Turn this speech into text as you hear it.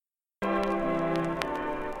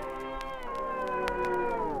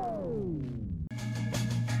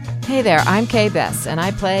Hey there, I'm Kay Bess, and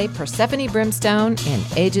I play Persephone Brimstone in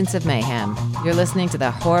Agents of Mayhem. You're listening to the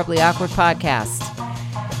Horribly Awkward Podcast.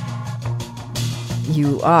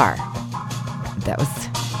 You are. That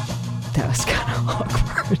was kind of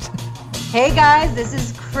awkward. Hey guys, this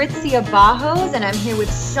is Kritzia Bajos, and I'm here with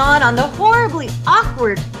Sean on the Horribly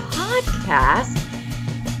Awkward Podcast.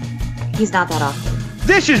 He's not that awkward.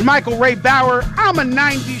 This is Michael Ray Bauer. I'm a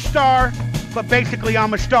 90s star, but basically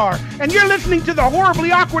I'm a star. And you're listening to the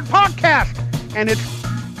Horribly Awkward Podcast. And it's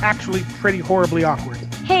actually pretty horribly awkward.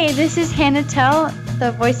 Hey, this is Hannah Tell,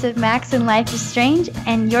 the voice of Max in Life is Strange,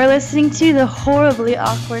 and you're listening to the Horribly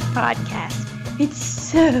Awkward Podcast. It's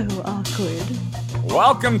so awkward.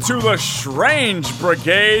 Welcome to the Strange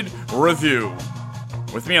Brigade Review.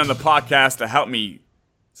 With me on the podcast to help me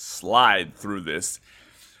slide through this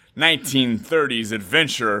 1930s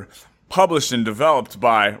adventure published and developed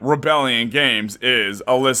by Rebellion Games is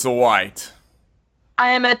Alyssa White. I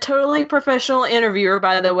am a totally professional interviewer,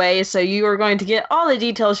 by the way, so you are going to get all the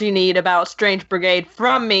details you need about Strange Brigade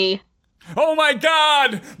from me. Oh my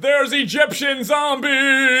god! There's Egyptian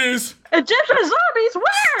zombies! Egyptian zombies?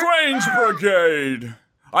 Where? Strange Brigade!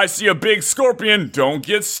 I see a big scorpion. Don't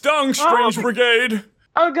get stung, Strange Brigade!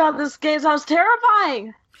 Oh god, this game sounds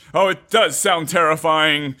terrifying! Oh, it does sound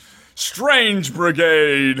terrifying. Strange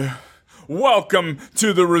Brigade! Welcome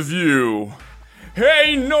to the review.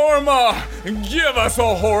 Hey, Norma! Give us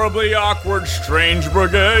a horribly awkward Strange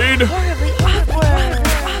Brigade! Horribly awkward.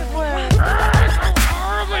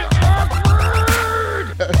 Horribly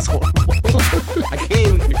awkward! That's horrible. I can't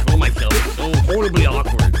even control myself. It's so horribly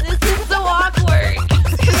awkward. This is so awkward.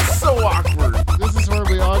 It's so awkward. This is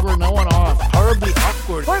horribly awkward. No one off. Horribly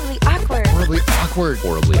awkward. Horribly awkward. Horribly awkward.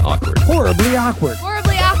 Horribly awkward. Horribly awkward.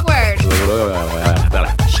 Horribly awkward.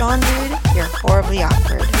 Sean, dude, you're horribly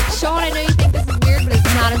awkward. Sean, I know you think this is weird, but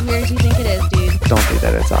it's not as weird as you think it is, dude. Don't do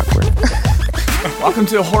that. It's awkward. Welcome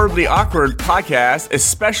to the Horribly Awkward Podcast, a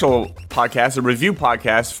special podcast, a review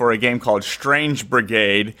podcast for a game called Strange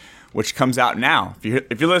Brigade, which comes out now.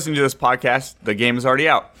 If you're listening to this podcast, the game is already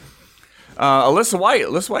out. Alyssa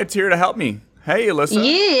White's here to help me. Hey, Alyssa.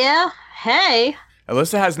 Yeah, hey.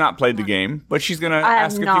 Alyssa has not played the game, but she's going to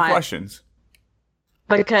ask a few questions.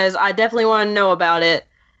 Because I definitely want to know about it.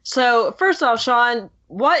 So, first off, Sean,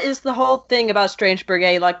 what is the whole thing about Strange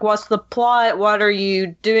Brigade? Like, what's the plot? What are you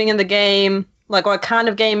doing in the game? Like, what kind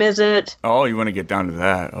of game is it? Oh, you want to get down to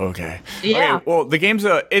that? Okay. Yeah. Okay, well, the game's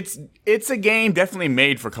it's a game definitely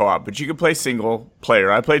made for co-op, but you can play single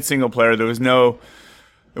player. I played single player. There was no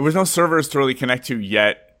servers to really connect to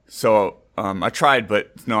yet, so I tried, but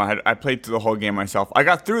no, I played through the whole game myself. I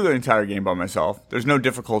got through the entire game by myself. There's no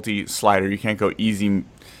difficulty slider. You can't go easy.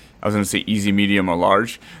 I was going to say easy, medium, or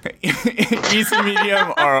large. Easy,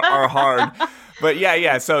 medium, or hard. But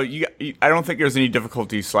yeah. So I don't think there's any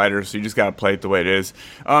difficulty sliders. So you just got to play it the way it is.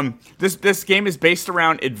 This game is based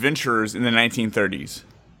around adventurers in the 1930s.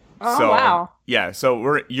 Oh, wow. Yeah.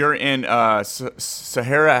 So you're in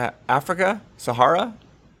Sahara, Africa. Sahara,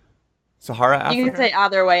 Africa. You can say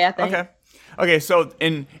either way, I think. Okay, so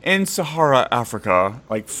in Sahara, Africa,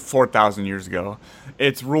 like 4,000 years ago,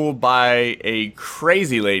 it's ruled by a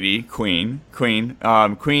crazy lady, queen, I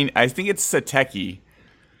think it's Sateki.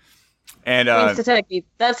 And Queen Sateki.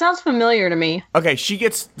 That sounds familiar to me. Okay, she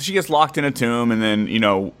gets locked in a tomb, and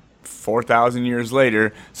then, 4,000 years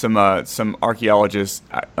later, some archaeologists,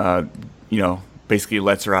 basically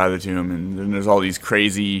lets her out of the tomb, and then there's all these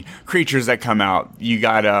crazy creatures that come out. You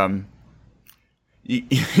got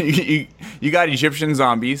you got Egyptian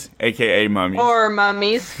zombies, aka mummies. Or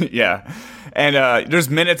mummies. Yeah. And there's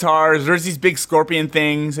minotaurs. There's these big scorpion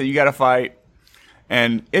things that you got to fight.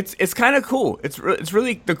 And it's kind of cool. It's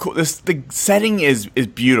really the setting is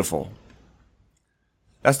beautiful.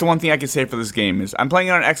 That's the one thing I can say for this game is I'm playing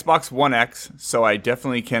it on Xbox One X, so I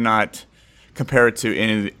definitely cannot compare it to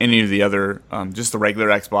any of the other just the regular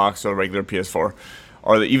Xbox or regular PS4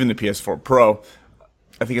 or even the PS4 Pro.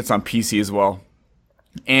 I think it's on PC as well.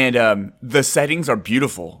 And the settings are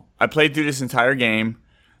beautiful. I played through this entire game,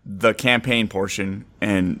 the campaign portion,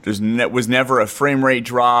 and was never a frame rate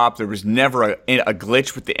drop. There was never a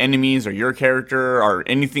glitch with the enemies or your character or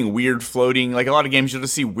anything weird floating. Like a lot of games, you'll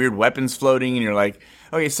just see weird weapons floating, and you're like,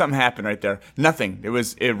 okay, something happened right there. Nothing.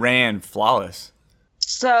 It ran flawless.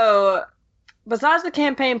 So, besides the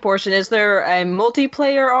campaign portion, is there a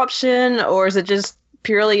multiplayer option, or is it just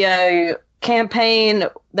purely a campaign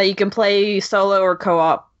that you can play solo or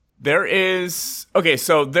co-op? There is... Okay,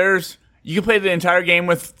 so you can play the entire game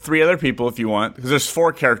with 3 other people if you want, because there's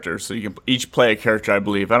 4 characters, so you can each play a character, I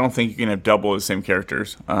believe. I don't think you can have double the same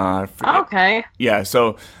characters. Okay. Yeah,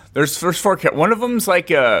 so there's 4 characters. One of them's like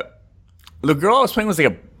the girl I was playing was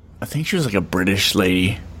like I think she was like a British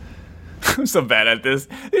lady. I'm so bad at this.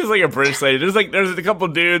 She's like a British lady. There's a couple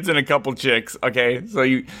dudes and a couple chicks. Okay, so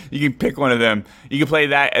you can pick one of them. You can play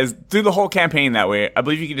that as through the whole campaign that way. I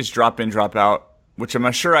believe you can just drop in, drop out, which I'm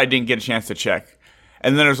not sure I didn't get a chance to check.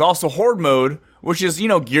 And then there's also Horde mode, which is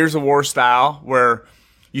Gears of War style, where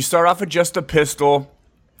you start off with just a pistol.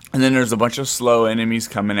 And then there's a bunch of slow enemies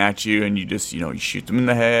coming at you, and you just, you shoot them in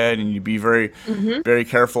the head, and you be very, very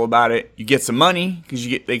careful about it. You get some money because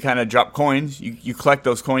they kind of drop coins. You collect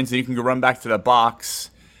those coins, and you can go run back to the box.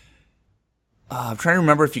 I'm trying to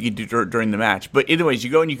remember if you could do during the match, but either ways, you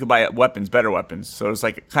go and you can buy weapons, better weapons. So it's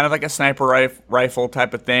kind of like a sniper rifle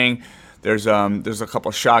type of thing. There's a couple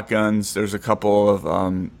of shotguns. There's a couple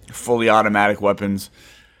of fully automatic weapons,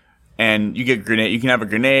 and you get grenade. You can have a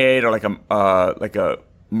grenade or like a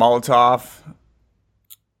Molotov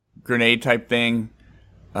grenade type thing.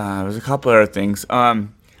 There's a couple other things.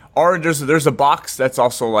 Or there's a box that's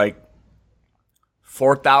also like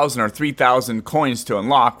 4,000 or 3,000 coins to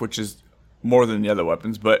unlock, which is more than the other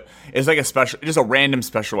weapons, but it's like just a random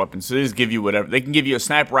special weapon. So they just give you whatever. They can give you a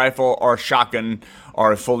sniper rifle or a shotgun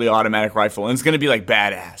or a fully automatic rifle, and it's going to be like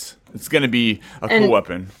badass. It's going to be a cool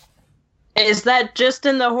weapon. Is that just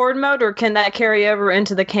in the Horde mode, or can that carry over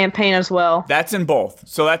into the campaign as well? That's in both.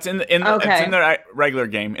 So that's in the regular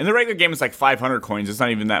game. In the regular game, it's like 500 coins. It's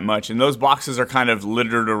not even that much. And those boxes are kind of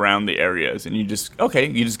littered around the areas. And you just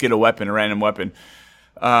get a weapon, a random weapon.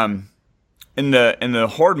 In the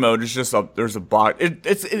Horde mode, it's just there's a box.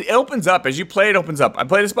 It opens up as you play. It opens up. I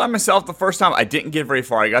played this by myself the first time. I didn't get very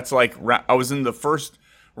far. I got to I was in the first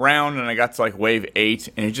round and I got to wave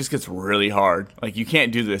 8, and it just gets really hard. You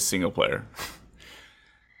can't do this single player.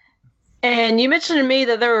 And you mentioned to me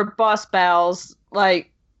that there were boss battles.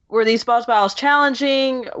 Were these boss battles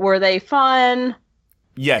challenging? Were they fun?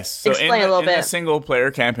 Yes. So explain a little bit. In the single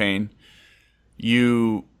player campaign,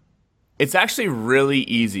 it's actually really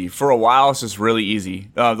easy. For a while, it's just really easy.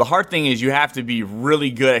 The hard thing is you have to be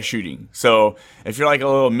really good at shooting. So if you're a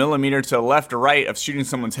little millimeter to the left or right of shooting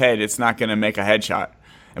someone's head, it's not going to make a headshot.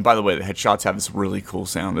 And by the way, the headshots have this really cool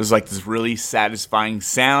sound. There's this really satisfying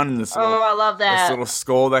sound, and I love that. This little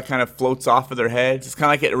skull that kind of floats off of their heads. It's kind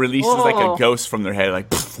of like it releases like a ghost from their head,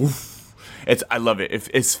 poof. I love it.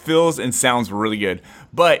 It feels and sounds really good.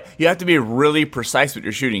 But you have to be really precise with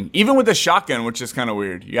your shooting. Even with the shotgun, which is kind of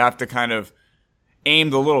weird. You have to kind of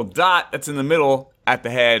aim the little dot that's in the middle at the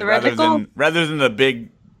head rather than the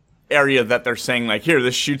big area that they're saying here,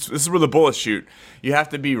 this is where the bullets shoot. You have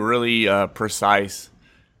to be really precise.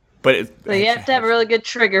 But so you have to have a really good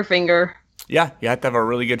trigger finger. Yeah, you have to have a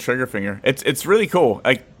really good trigger finger. It's really cool.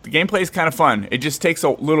 The gameplay is kind of fun. It just takes a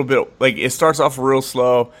little bit. It starts off real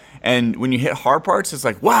slow, and when you hit hard parts, it's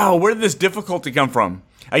wow, where did this difficulty come from?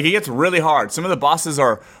 It gets really hard. Some of the bosses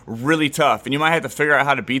are really tough, and you might have to figure out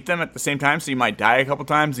how to beat them at the same time. So you might die a couple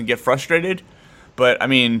times and get frustrated. But I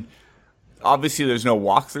mean, obviously there's no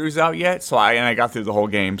walkthroughs out yet. So I got through the whole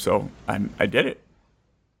game, so I did it.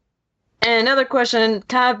 And another question,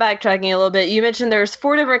 kind of backtracking a little bit. You mentioned there's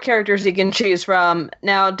 4 different characters you can choose from.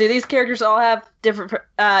 Now, do these characters all have different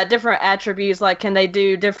attributes? Can they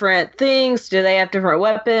do different things? Do they have different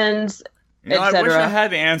weapons, etc.? I wish I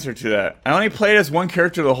had the answer to that. I only played as one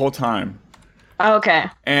character the whole time. Okay.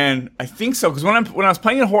 And I think so, because when I was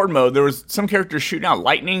playing in Horde mode, there was some characters shooting out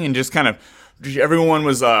lightning, and just kind of everyone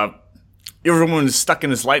was stuck in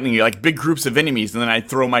this lightning, big groups of enemies, and then I'd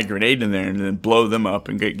throw my grenade in there and then blow them up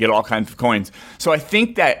and get all kinds of coins. So I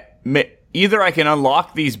think that either I can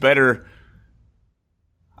unlock these better.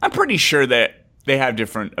 I'm pretty sure that they have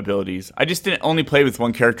different abilities. I just didn't only play with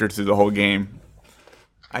one character through the whole game.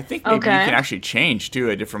 I think maybe you can actually change too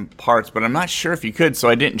at different parts, but I'm not sure if you could, so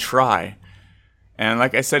I didn't try. And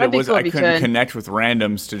like I said, I couldn't connect with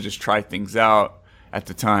randoms to just try things out at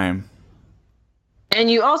the time. And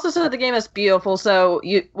you also said the game is beautiful, so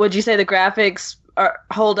would you say the graphics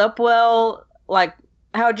hold up well?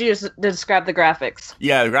 How would you describe the graphics?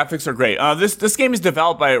 Yeah, the graphics are great. This game is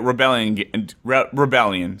developed by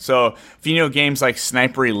Rebellion. So if you know games like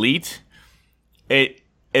Sniper Elite, it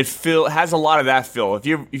has a lot of that feel. If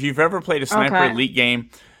you've ever played a Sniper Elite game,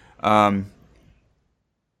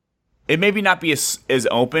 it maybe not be as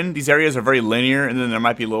open. These areas are very linear, and then there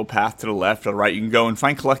might be a little path to the left or the right. You can go and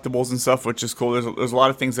find collectibles and stuff, which is cool. There's a lot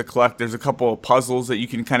of things to collect. There's a couple of puzzles that you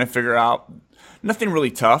can kind of figure out. Nothing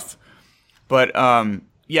really tough. But,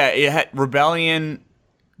 Rebellion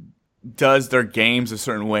does their games a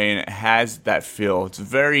certain way, and it has that feel.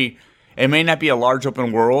 It may not be a large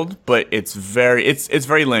open world, but it's very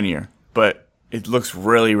linear. But it looks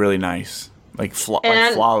really, really nice.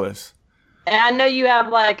 Flawless. And I know you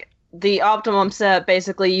have, the optimum set,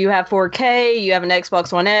 basically you have 4K, you have an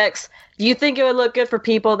Xbox One X. Do you think it would look good for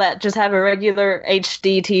people that just have a regular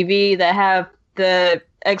HD TV that have the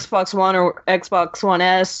Xbox One or Xbox One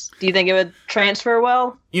S? Do you think it would transfer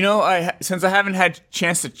well? You know, since I haven't had a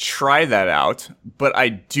chance to try that out, but I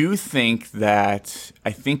do think that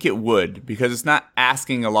I think it would, because it's not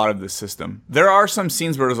asking a lot of the system. There are some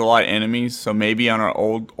scenes where there's a lot of enemies, so maybe on an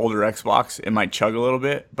older Xbox it might chug a little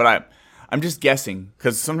bit, but I'm just guessing,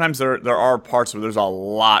 because sometimes there are parts where there's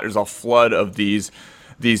a flood of these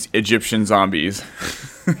Egyptian zombies.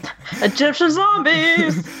 Egyptian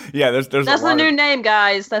zombies. Yeah, there's that's the new name,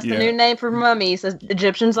 guys. That's the new name for mummies.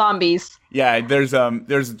 Egyptian zombies. Yeah,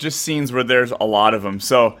 there's just scenes where there's a lot of them.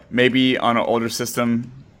 So maybe on an older system,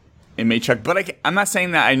 it may check. But I'm not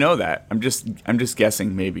saying that I know that. I'm just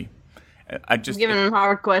guessing. Maybe. I'm giving them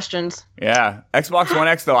hard questions. Yeah, Xbox One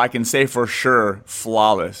X though, I can say for sure,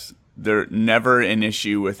 flawless. There's never an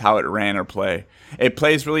issue with how it ran or play. It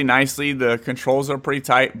plays really nicely. The controls are pretty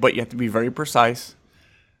tight, but you have to be very precise.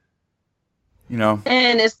 You know.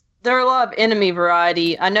 And there are a lot of enemy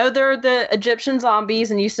variety. I know there are the Egyptian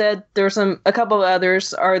zombies, and you said there's a couple of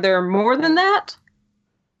others. Are there more than that?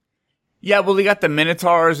 Yeah, well, they got the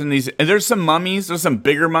Minotaurs and there's some mummies. There's some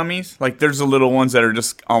bigger mummies. Like, there's the little ones that are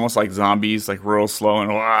just almost like zombies, like real slow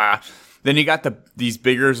and wah. Then you got these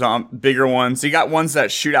bigger ones. You got ones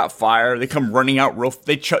that shoot out fire. They come running out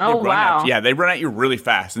they run wow. They run at you really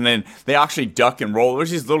fast, and then they actually duck and roll.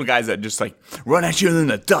 There's these little guys that just like run at you and then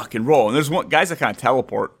they duck and roll. And there's guys that kind of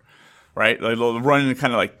teleport, right? Like, they'll run and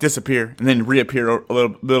kind of like disappear and then reappear a little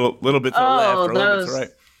bit to the left or a little bit to the right.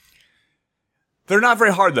 They're not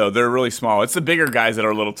very hard, though. They're really small. It's the bigger guys that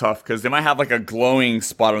are a little tough, because they might have like a glowing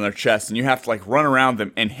spot on their chest, and you have to like run around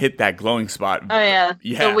them and hit that glowing spot. Oh, yeah.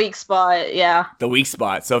 The weak spot, yeah. The weak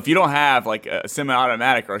spot. So if you don't have like a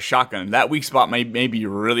semi-automatic or a shotgun, that weak spot may be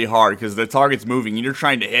really hard, because the target's moving and you're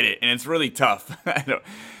trying to hit it, and it's really tough.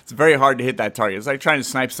 It's very hard to hit that target. It's like trying to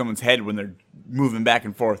snipe someone's head when they're moving back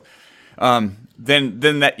and forth. Then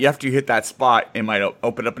that after you hit that spot, it might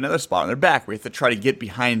open up another spot on their back where you have to try to get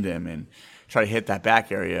behind them and try to hit that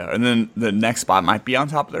back area, and then the next spot might be on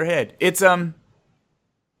top of their head. It's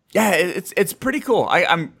it's pretty cool.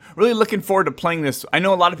 I'm really looking forward to playing this. I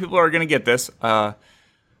know a lot of people are gonna get this.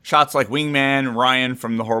 Shots like Wingman, Ryan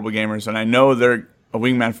from the Horrible Gamers, and I know they're a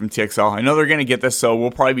Wingman from TXL. I know they're gonna get this, so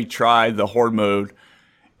we'll probably try the Horde mode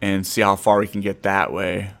and see how far we can get that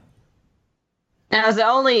way. Now, is it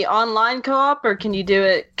only online co-op, or can you do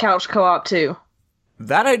it couch co-op too?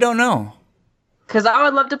 That I don't know. Because I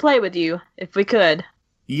would love to play with you, if we could.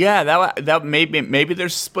 Yeah, that maybe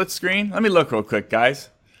there's split screen. Let me look real quick, guys.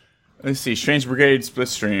 Let's see, Strange Brigade split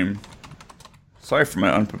stream. Sorry for my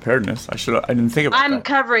unpreparedness. I didn't think about that. I'm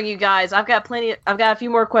covering you guys. I've got a few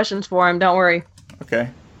more questions for him. Don't worry. Okay.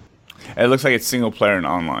 It looks like it's single player and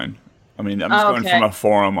online. I mean, I'm just going from a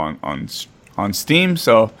forum on Steam,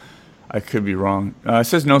 so I could be wrong. It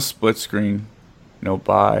says no split screen, no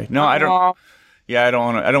buy. No, I don't. Yeah, I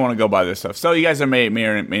don't want to go buy this stuff. So you guys may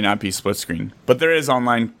or may not be split screen, but there is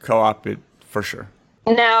online co-op for sure.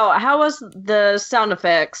 Now, how was the sound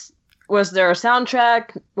effects? Was there a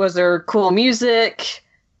soundtrack? Was there cool music?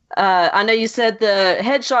 I know you said the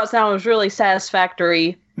headshot sound was really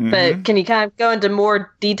satisfactory, but can you kind of go into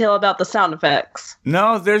more detail about the sound effects?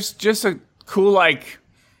 No, there's just a cool African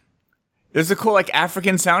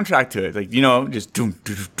soundtrack to it, like, you know, just doom,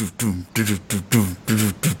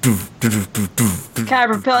 kind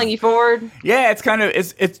of propelling you forward. Yeah, it's kind of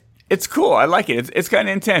it's cool. I like it. It's kind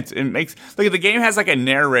of intense. It makes look, the game has like a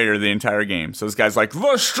narrator the entire game. So this guy's like,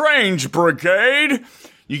 the Strange Brigade.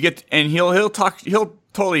 You get, and he'll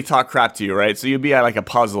totally talk crap to you, right? So you'll be at like a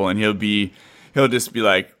puzzle, and he'll just be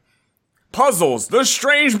like, puzzles, the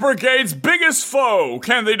Strange Brigade's biggest foe.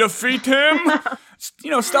 Can they defeat him?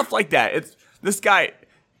 You know, stuff like that. It's this guy,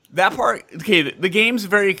 that part. Okay, the game's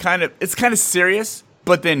it's kind of serious,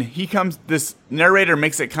 but then this narrator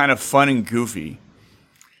makes it kind of fun and goofy.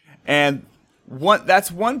 And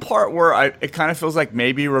that's one part where it kind of feels like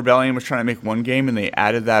maybe Rebellion was trying to make one game and they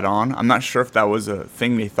added that on. I'm not sure if that was a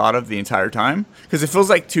thing they thought of the entire time, because it feels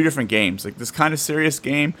like two different games. Like this kind of serious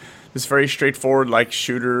game, this very straightforward like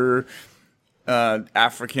shooter,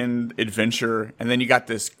 African adventure, and then you got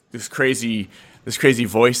this crazy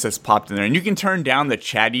voice that's popped in there, and you can turn down the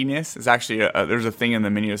chattiness. It's actually there's a thing in the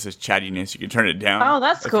menu that says chattiness. You can turn it down. Oh,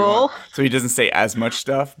 that's cool. So he doesn't say as much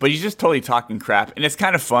stuff, but he's just totally talking crap, and it's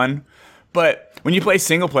kind of fun. But when you play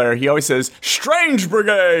single player, he always says Strange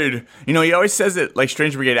Brigade. You know, he always says it like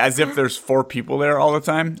Strange Brigade as if there's 4 people there all the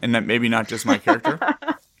time, and that maybe not just my character.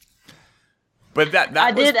 But that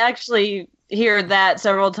I did actually hear that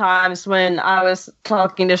several times when I was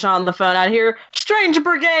talking to Sean on the phone. I'd hear Strange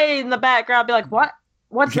Brigade in the background. I'd be like, what?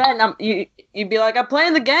 What's that? And you'd be like, I'm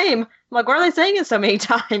playing the game. I'm like, why are they saying it so many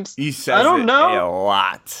times? He says I don't know. a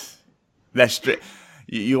lot.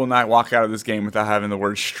 You will not walk out of this game without having the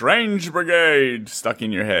word Strange Brigade stuck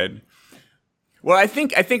in your head. Well, I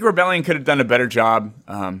think Rebellion could have done a better job.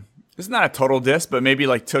 It's not a total diss, but maybe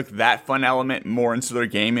like took that fun element more into their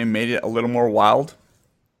game and made it a little more wild.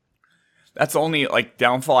 That's the only like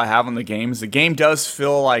downfall I have on the game. Is the game does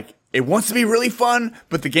feel like it wants to be really fun,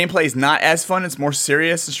 but the gameplay is not as fun. It's more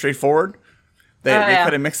serious and straightforward. They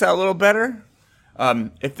could have mixed that a little better.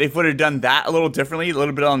 If they would have done that a little differently, a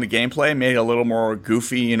little bit on the gameplay, made it a little more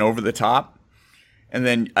goofy and over the top, and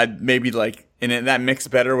then I'd maybe like, and that mixed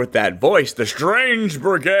better with that voice, the Strange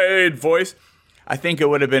Brigade voice, I think it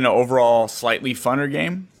would have been an overall slightly funner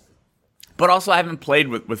game. But also I haven't played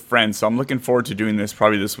with friends, so I'm looking forward to doing this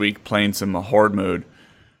probably this week, playing some Horde mode.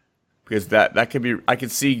 Because that could be, I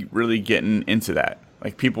could see really getting into that.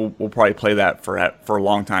 Like people will probably play that for a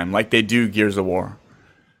long time, like they do Gears of War.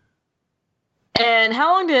 And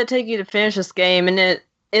how long did it take you to finish this game? And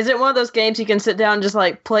is it one of those games you can sit down and just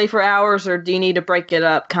like play for hours, or do you need to break it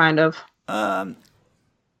up kind of?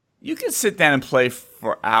 You can sit down and play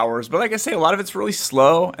for hours, but like I say, a lot of it's really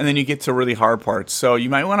slow, and then you get to really hard parts. So you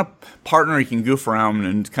might want a partner you can goof around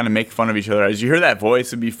and kind of make fun of each other. As you hear that voice,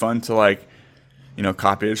 it'd be fun to like,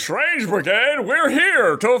 copy it. Strange Brigade, we're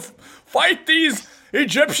here to fight these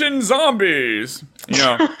Egyptian zombies.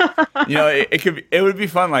 It would be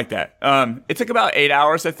fun like that. It took about 8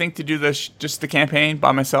 hours, I think, to do just the campaign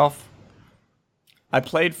by myself. I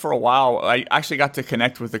played for a while. I actually got to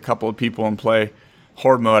connect with a couple of people and play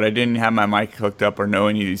Horde mode. I didn't have my mic hooked up or know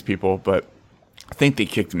any of these people, but I think they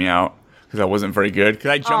kicked me out because I wasn't very good.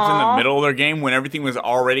 Because I jumped in the middle of their game when everything was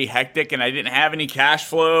already hectic and I didn't have any cash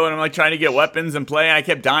flow, and I'm like trying to get weapons and play, and I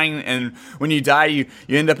kept dying. And when you die, you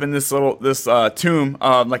end up in this tomb,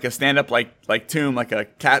 like a stand up like tomb, like a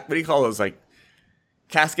cat. What do you call those? Like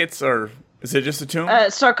caskets, or is it just a tomb?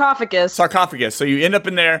 Sarcophagus. Sarcophagus. So you end up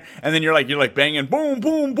in there, and then you're like banging, boom,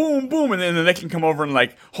 boom, boom, boom, and then they can come over and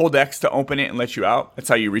like hold X to open it and let you out. That's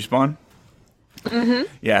how you respawn. Mm-hmm.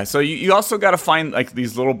 Yeah. So you also got to find like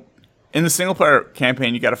these little, in the single player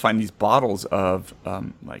campaign, you got to find these bottles of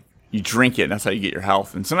like you drink it, and that's how you get your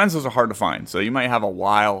health. And sometimes those are hard to find. So you might have a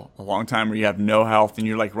long time where you have no health, and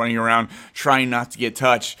you're like running around trying not to get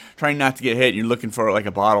touched, trying not to get hit. And you're looking for like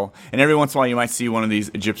a bottle, and every once in a while you might see one of these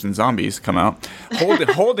Egyptian zombies come out,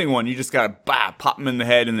 holding one. You just gotta pop them in the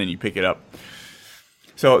head, and then you pick it up.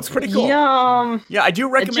 So it's pretty cool. Yum. Yeah, I do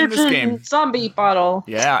recommend Egyptian this game. Zombie bottle.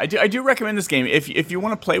 Yeah, I do recommend this game. If you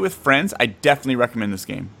want to play with friends, I definitely recommend this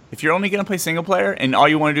game. If you're only going to play single player and all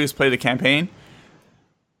you want to do is play the campaign,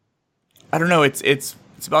 I don't know, it's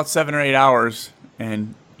about 7 or 8 hours,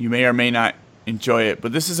 and you may or may not enjoy it.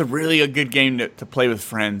 But this is a good game to play with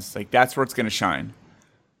friends. Like, that's where it's going to shine.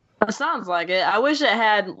 That sounds like it. I wish it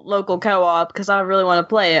had local co-op because I really want to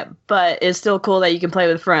play it, but it's still cool that you can play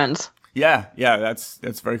with friends. Yeah,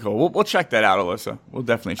 that's very cool. We'll check that out, Alyssa. We'll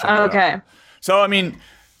definitely check that out. Okay. So, I mean,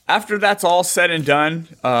 after that's all said and done,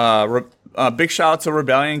 big shout out to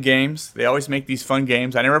Rebellion Games. They always make these fun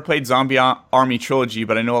games. I never played Zombie Army Trilogy,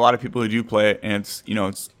 but I know a lot of people who do play it, and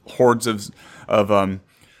it's hordes of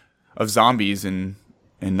zombies and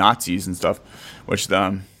Nazis and stuff, which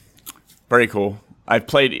very cool. I've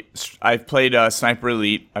played Sniper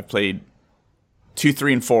Elite. I've played 2,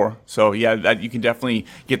 3, and 4. So yeah, that you can definitely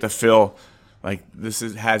get the feel. Like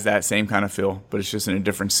has that same kind of feel, but it's just in a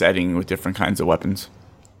different setting with different kinds of weapons.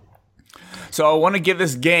 So I want to give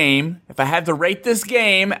this game, if I had to rate this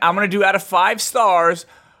game, I'm going to do out of 5 stars.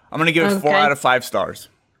 I'm going to give it 4 out of 5 stars.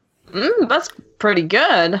 That's pretty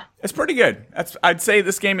good. It's pretty good. I'd say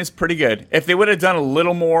this game is pretty good. If they would have done a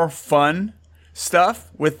little more fun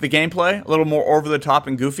stuff with the gameplay, a little more over the top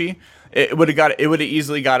and goofy, it would have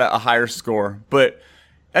easily got a higher score. But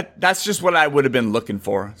that's just what I would have been looking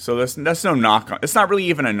for. So that's no knock on. It's not really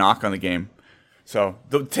even a knock on the game. So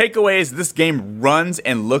the takeaway is this game runs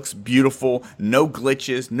and looks beautiful. No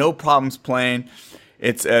glitches, no problems playing.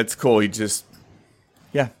 It's cool.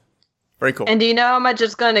 Very cool. And do you know how much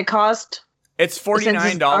it's going to cost? It's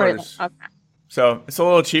 $49. Okay. So it's a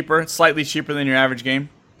little cheaper. It's slightly cheaper than your average game.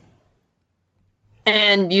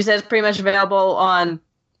 And you said it's pretty much available on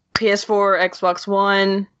PS4, Xbox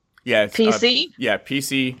One, PC?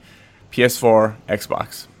 PC, PS4,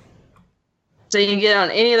 Xbox. So you can get it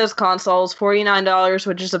on any of those consoles, $49,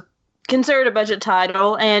 which is considered a budget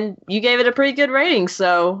title, and you gave it a pretty good rating,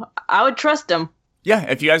 so I would trust them. Yeah,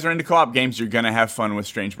 if you guys are into co-op games, you're going to have fun with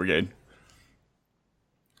Strange Brigade.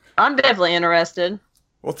 I'm definitely interested.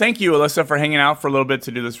 Well, thank you, Alyssa, for hanging out for a little bit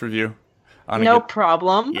to do this review. No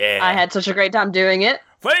problem. Yeah. I had such a great time doing it.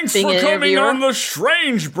 Thanks for coming on the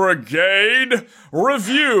Strange Brigade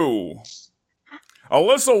review.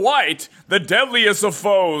 Alyssa White, the deadliest of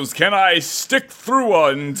foes. Can I stick through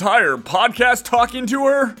an entire podcast talking to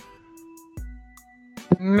her?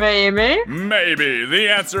 Maybe. Maybe. The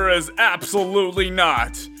answer is absolutely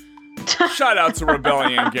not. Shout out to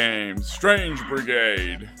Rebellion Games, Strange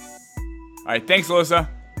Brigade. All right, thanks, Alyssa.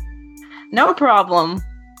 No problem.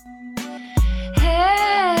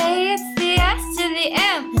 Hey, it's the S to the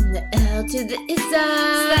M and the L to the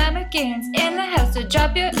Issa. Slammer Games in the house, so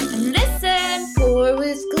drop your and listen. Pour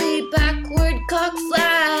with glee, backward cock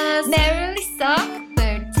flash. Merrily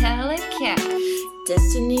Sockbird, telecast.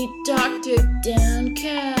 Destiny Doctor,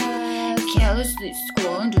 downcast. Callously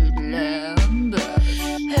squandered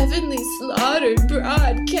lambast. Heavenly slaughtered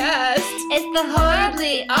broadcast. It's the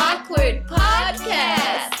Horribly Awkward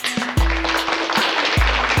Podcast.